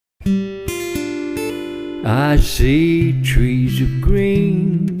I see trees of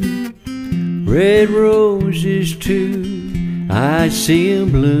green, red roses too. I see 'em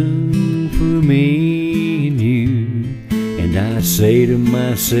bloom for me and you. And I say to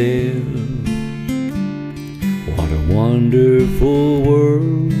myself, what a wonderful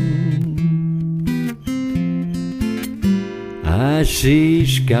world. I see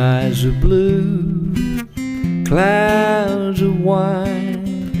skies of blue, clouds of white,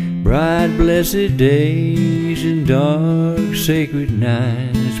 bright blessed days and dark sacred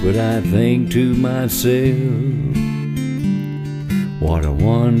nights. But I think to myself, what a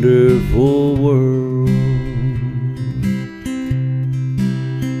wonderful world.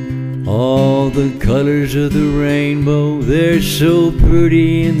 All the colors of the rainbow, they're so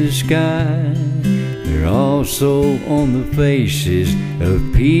pretty in the sky. They're also on the faces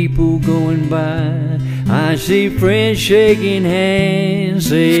of people going by. I see friends shaking hands,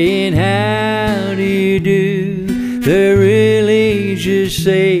 saying, how do you do? They're really just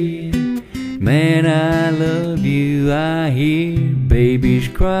saying, man, I love you. I hear babies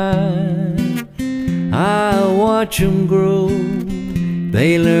cry, I watch them grow.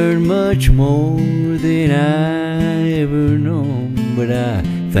 They learn much more than I ever known. But I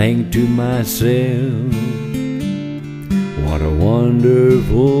think to myself, what a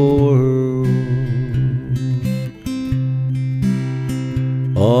wonderful world.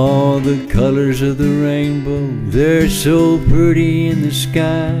 All the colors of the rainbow, they're so pretty in the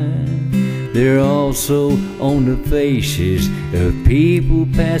sky. They're also on the faces of people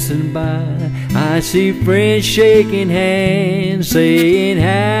passing by. I see friends shaking hands, saying,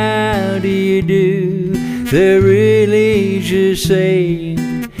 how do you do? They're really just saying,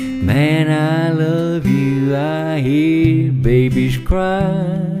 man, I love you. I hear babies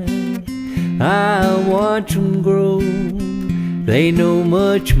cry, I watch them grow. They know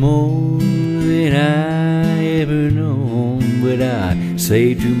much more than I ever known. But I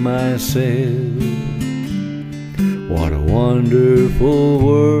say to myself, what a wonderful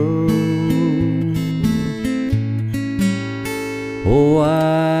world. Oh,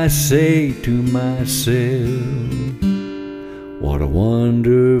 I say to myself, what a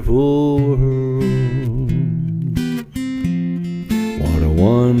wonderful world. What a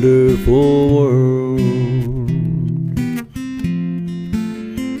wonderful